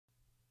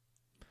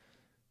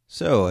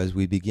So as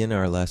we begin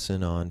our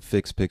lesson on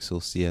Fixed Pixel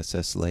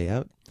CSS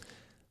Layout,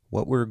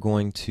 what we're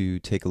going to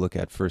take a look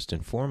at first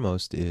and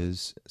foremost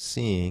is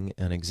seeing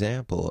an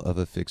example of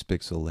a fixed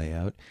pixel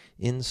layout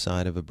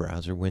inside of a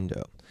browser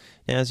window.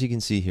 Now, as you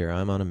can see here,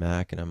 I'm on a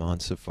Mac and I'm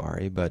on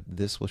Safari, but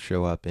this will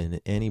show up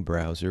in any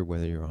browser,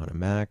 whether you're on a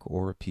Mac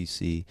or a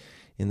PC,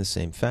 in the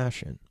same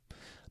fashion.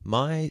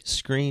 My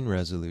screen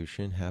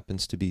resolution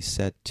happens to be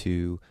set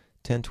to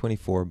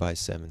 1024 by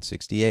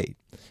 768.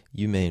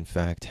 You may in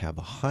fact have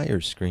a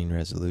higher screen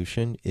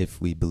resolution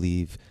if we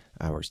believe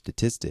our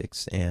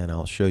statistics, and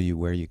I'll show you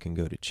where you can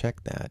go to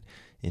check that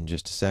in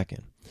just a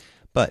second.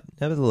 But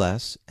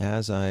nevertheless,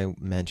 as I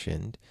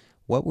mentioned,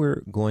 what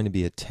we're going to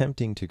be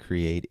attempting to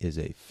create is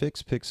a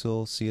fixed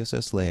pixel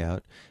CSS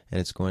layout,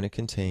 and it's going to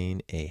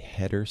contain a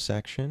header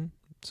section,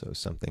 so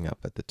something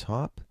up at the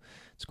top.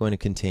 It's going to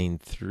contain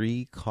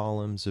 3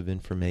 columns of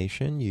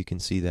information. You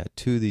can see that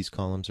 2 of these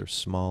columns are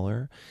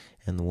smaller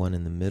and the one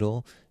in the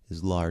middle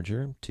is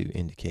larger to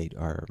indicate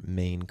our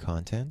main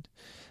content.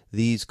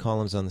 These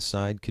columns on the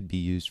side could be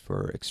used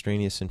for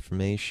extraneous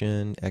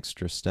information,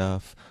 extra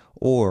stuff,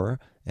 or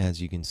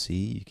as you can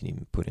see, you can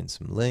even put in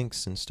some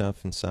links and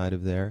stuff inside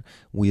of there.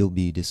 We'll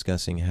be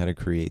discussing how to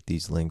create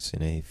these links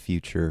in a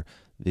future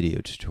video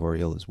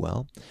tutorial as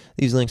well.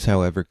 These links,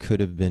 however, could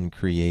have been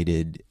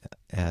created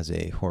as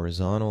a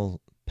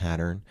horizontal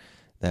pattern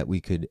that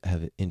we could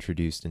have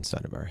introduced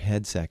inside of our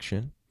head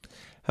section.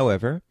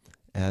 However,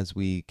 as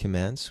we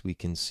commence, we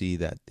can see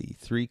that the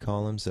 3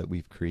 columns that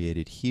we've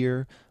created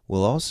here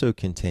will also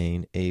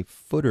contain a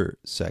footer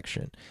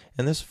section.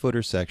 And this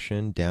footer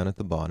section down at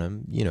the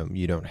bottom,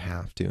 you don't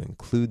have to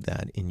include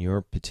that in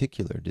your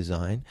particular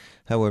design.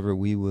 However,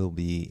 we will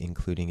be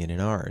including it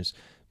in ours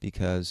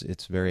because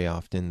it's very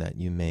often that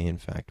you may in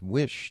fact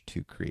wish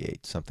to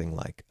create something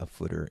like a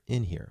footer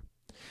in here.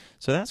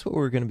 So that's what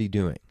we're going to be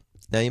doing.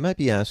 Now you might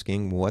be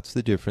asking, what's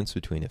the difference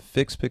between a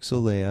fixed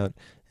pixel layout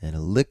and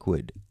a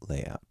liquid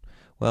layout?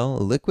 Well,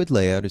 a liquid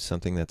layout is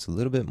something that's a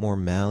little bit more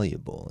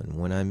malleable, and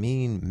when I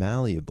mean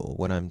malleable,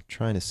 what I'm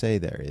trying to say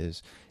there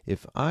is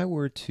if I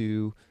were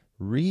to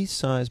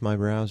resize my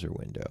browser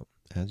window,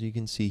 as you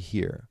can see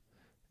here,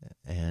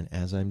 and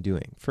as I'm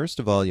doing, first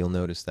of all, you'll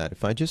notice that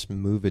if I just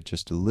move it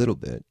just a little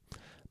bit,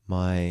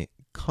 my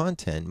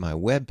content, my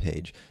web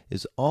page,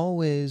 is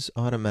always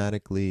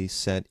automatically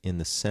set in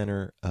the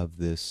center of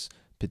this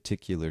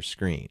particular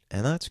screen,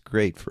 and that's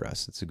great for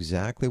us. It's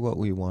exactly what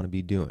we want to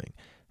be doing.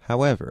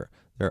 However,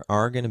 there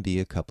are going to be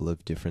a couple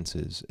of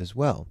differences as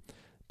well,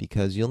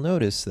 because you'll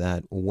notice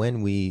that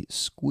when we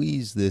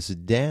squeeze this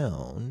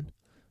down,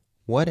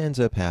 what ends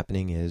up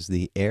happening is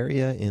the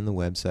area in the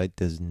website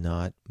does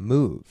not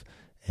move,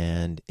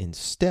 and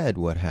instead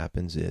what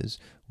happens is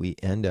we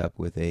end up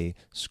with a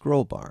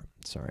scroll bar.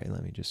 Sorry,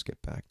 let me just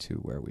get back to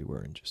where we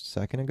were in just a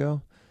second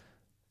ago.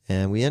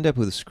 And we end up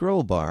with a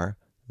scroll bar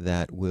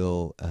that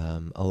will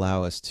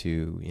allow us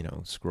to,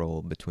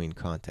 scroll between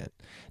content.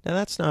 Now,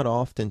 that's not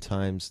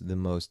oftentimes the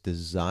most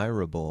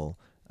desirable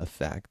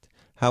effect.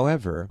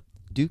 However,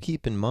 do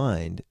keep in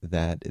mind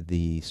that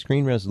the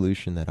screen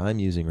resolution that I'm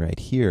using right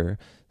here,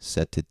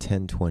 set to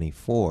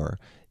 1024,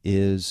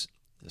 is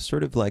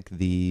sort of like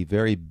the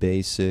very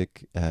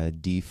basic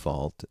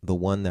default, the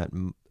one that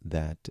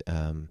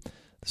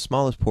the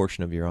smallest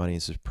portion of your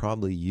audience is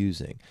probably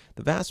using.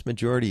 The vast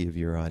majority of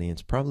your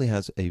audience probably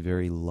has a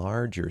very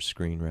larger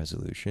screen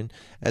resolution,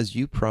 as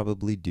you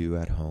probably do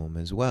at home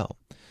as well.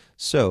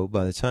 So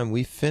by the time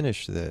we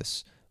finish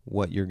this,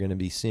 what you're going to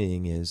be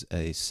seeing is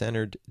a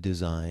centered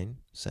design,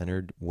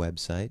 centered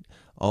website,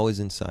 always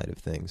inside of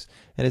things.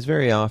 And it's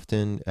very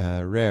often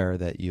rare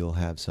that you'll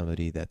have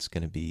somebody that's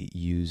going to be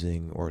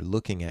using or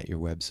looking at your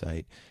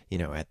website,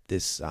 at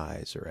this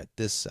size or at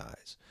this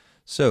size.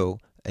 So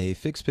a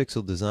fixed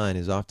pixel design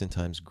is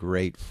oftentimes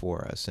great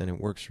for us, and it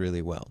works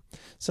really well.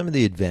 Some of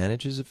the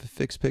advantages of a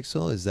fixed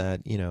pixel is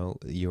that,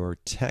 your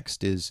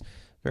text is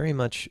very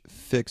much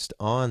fixed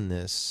on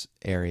this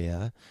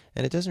area,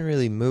 and it doesn't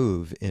really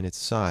move in its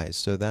size,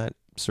 so that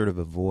sort of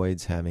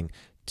avoids having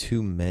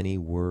too many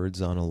words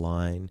on a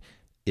line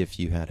if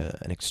you had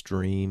an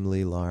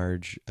extremely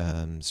large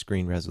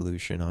screen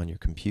resolution on your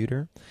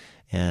computer.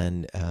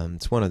 And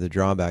it's one of the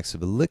drawbacks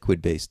of a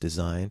liquid-based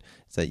design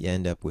is that you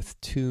end up with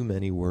too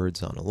many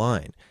words on a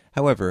line.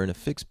 However, in a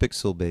fixed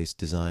pixel-based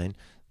design,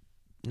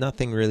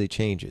 nothing really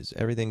changes.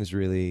 Everything's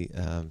really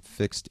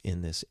fixed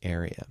in this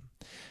area.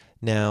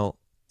 Now,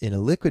 in a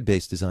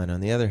liquid-based design,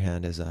 on the other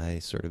hand, as I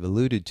sort of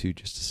alluded to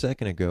just a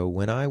second ago,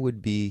 when I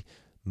would be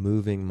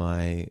moving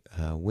my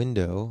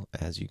window,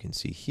 as you can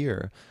see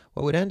here,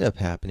 what would end up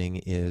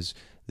happening is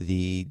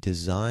the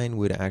design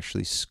would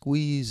actually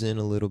squeeze in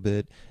a little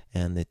bit,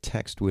 and the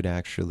text would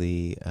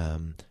actually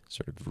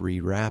sort of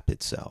rewrap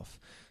itself.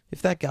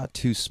 If that got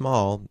too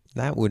small,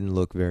 that wouldn't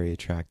look very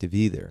attractive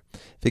either.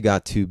 If it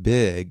got too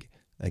big,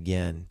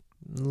 again,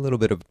 a little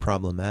bit of a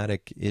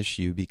problematic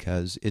issue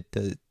because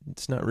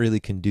it's not really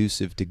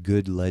conducive to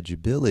good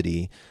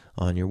legibility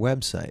on your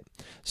website.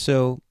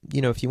 So,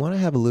 if you want to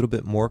have a little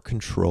bit more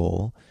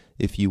control,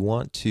 if you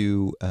want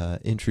to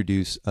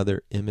introduce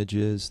other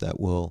images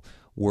that will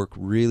work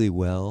really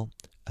well.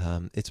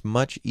 It's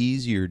much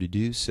easier to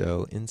do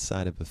so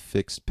inside of a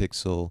fixed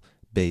pixel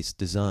based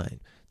design.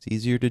 It's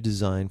easier to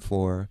design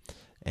for,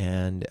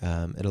 and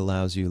it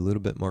allows you a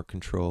little bit more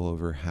control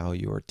over how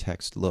your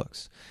text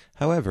looks.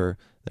 However,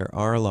 there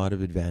are a lot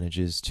of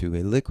advantages to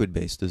a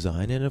liquid-based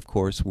design, and of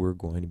course we're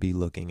going to be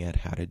looking at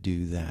how to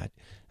do that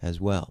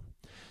as well.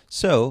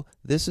 So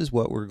this is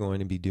what we're going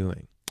to be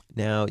doing.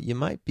 Now you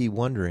might be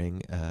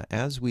wondering,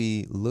 as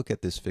we look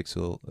at this fixed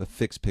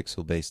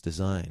pixel based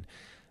design,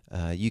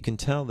 you can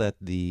tell that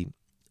the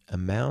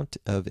amount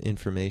of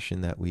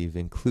information that we've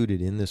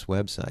included in this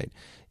website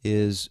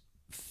is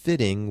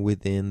fitting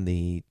within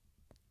the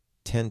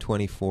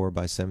 1024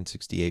 by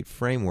 768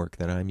 framework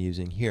that I'm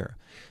using here.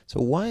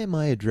 So why am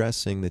I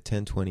addressing the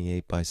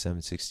 1028 by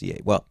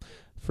 768? Well,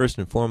 first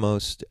and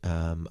foremost,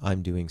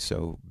 I'm doing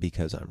so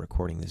because I'm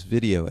recording this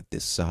video at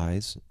this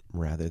size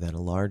rather than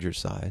a larger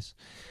size.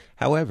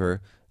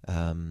 However,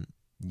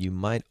 you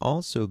might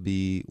also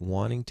be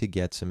wanting to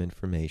get some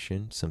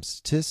information, some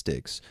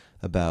statistics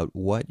about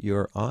what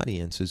your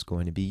audience is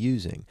going to be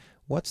using.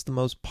 What's the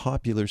most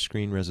popular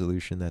screen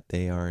resolution that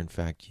they are in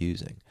fact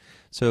using?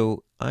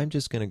 So I'm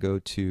just going to go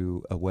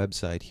to a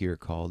website here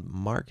called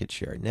Market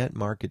Share, Net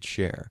Market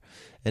Share.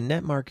 And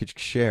Net Market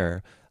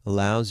Share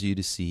allows you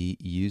to see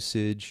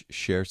usage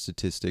share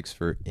statistics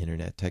for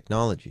internet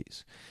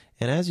technologies.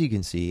 And as you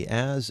can see,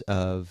 as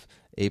of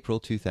April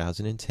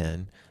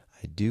 2010,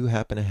 I do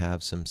happen to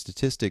have some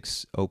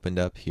statistics opened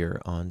up here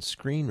on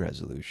screen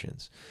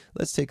resolutions.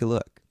 Let's take a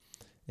look.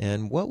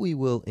 And what we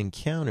will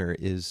encounter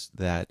is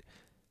that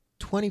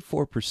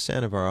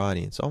 24% of our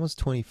audience,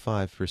 almost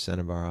 25%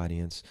 of our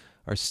audience,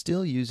 are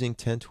still using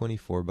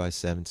 1024 by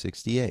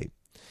 768.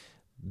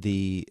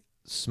 The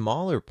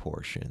smaller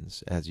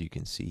portions, as you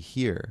can see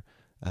here,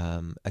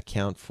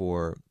 account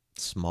for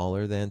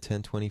smaller than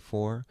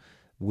 1024,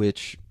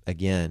 which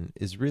again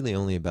is really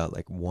only about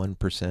like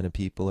 1% of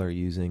people are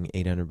using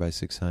 800 by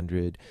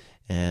 600,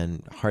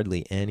 and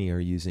hardly any are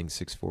using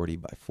 640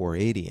 by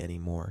 480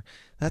 anymore.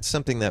 That's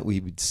something that we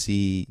would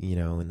see, you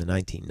know, in the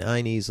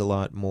 1990s a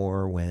lot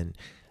more, when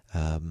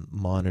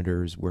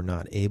monitors were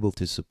not able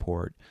to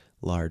support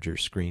larger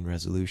screen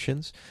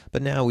resolutions.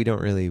 But now we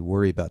don't really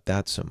worry about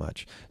that so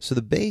much. So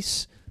the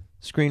base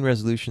screen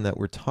resolution that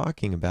we're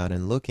talking about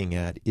and looking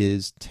at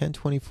is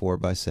 1024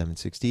 by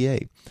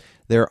 768.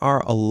 There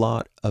are a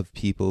lot of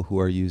people who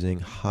are using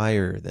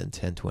higher than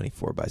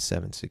 1024 by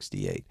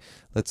 768.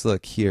 Let's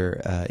look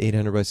here,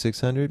 800 by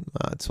 600,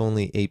 it's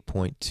only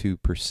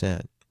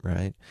 8.2%,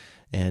 right?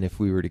 And if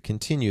we were to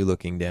continue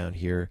looking down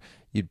here,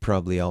 you'd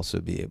probably also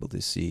be able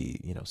to see,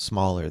 you know,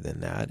 smaller than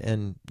that.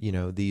 And, you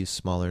know, these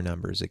smaller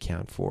numbers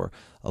account for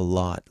a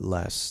lot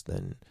less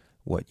than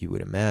what you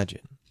would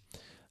imagine,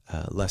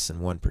 less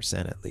than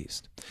 1% at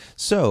least.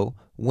 So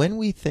when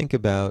we think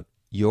about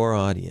your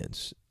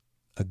audience,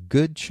 a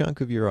good chunk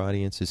of your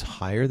audience is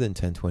higher than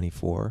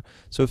 1024,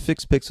 so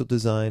fixed pixel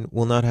design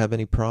will not have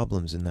any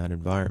problems in that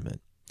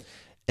environment.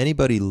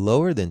 Anybody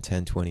lower than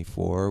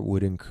 1024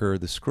 would incur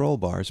the scroll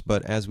bars,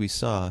 but as we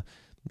saw,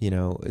 you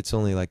know, it's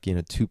only like, you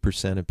know,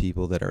 2% of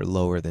people that are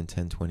lower than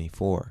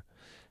 1024.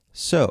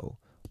 So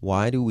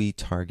why do we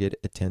target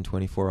a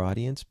 1024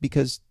 audience?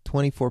 Because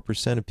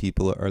 24% of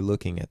people are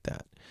looking at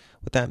that.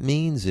 What that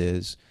means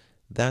is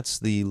that's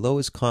the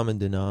lowest common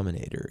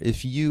denominator.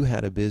 If you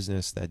had a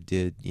business that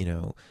did, you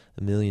know,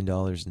 $1 million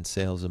in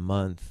sales a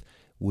month,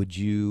 would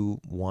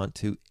you want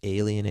to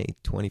alienate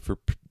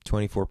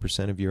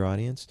 24% of your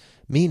audience?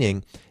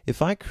 Meaning,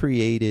 if I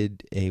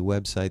created a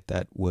website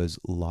that was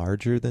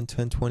larger than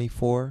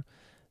 1024,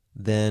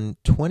 then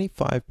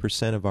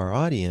 25% of our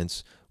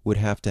audience would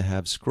have to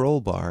have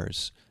scroll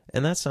bars,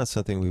 and that's not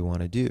something we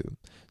want to do.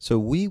 So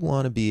we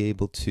want to be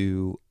able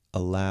to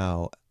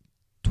allow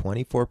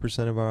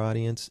 24% of our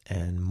audience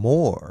and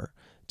more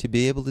to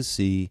be able to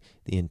see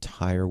the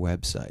entire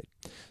website.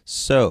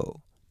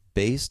 So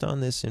based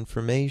on this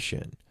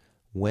information,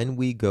 when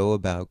we go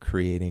about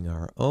creating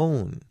our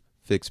own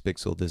fixed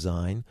pixel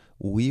design,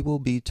 we will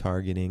be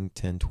targeting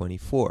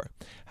 1024.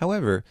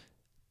 However,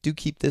 do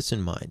keep this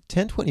in mind.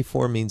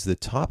 1024 means the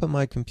top of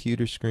my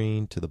computer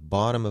screen to the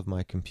bottom of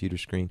my computer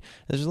screen.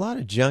 There's a lot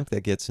of junk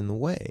that gets in the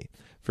way.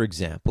 For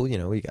example, you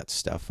know, we got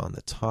stuff on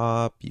the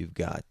top, you've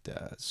got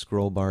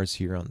scroll bars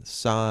here on the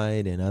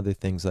side, and other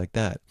things like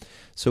that.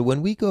 So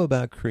when we go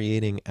about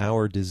creating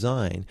our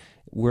design,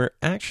 we're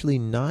actually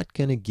not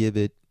going to give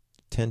it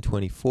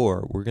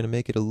 1024. We're going to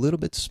make it a little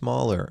bit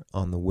smaller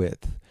on the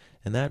width,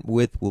 and that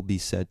width will be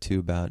set to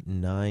about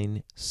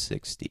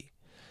 960.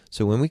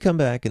 So when we come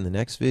back in the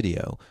next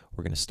video,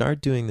 we're going to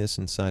start doing this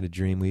inside of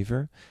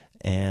Dreamweaver,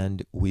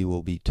 and we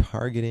will be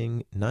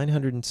targeting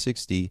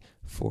 960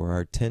 for our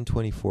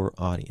 1024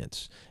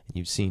 audience. And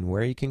you've seen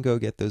where you can go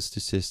get those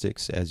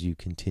statistics as you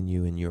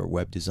continue in your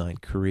web design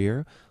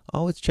career.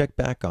 Always check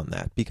back on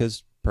that,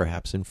 because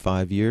perhaps in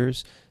 5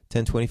 years,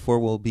 1024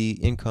 will be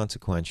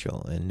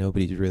inconsequential and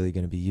nobody's really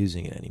going to be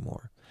using it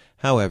anymore.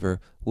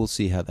 However, we'll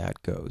see how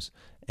that goes,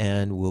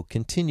 and we'll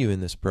continue in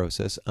this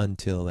process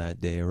until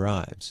that day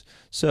arrives.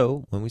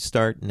 So when we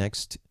start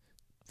next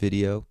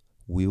video,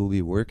 we will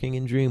be working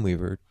in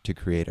Dreamweaver to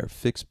create our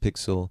fixed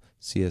pixel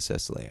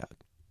CSS layout.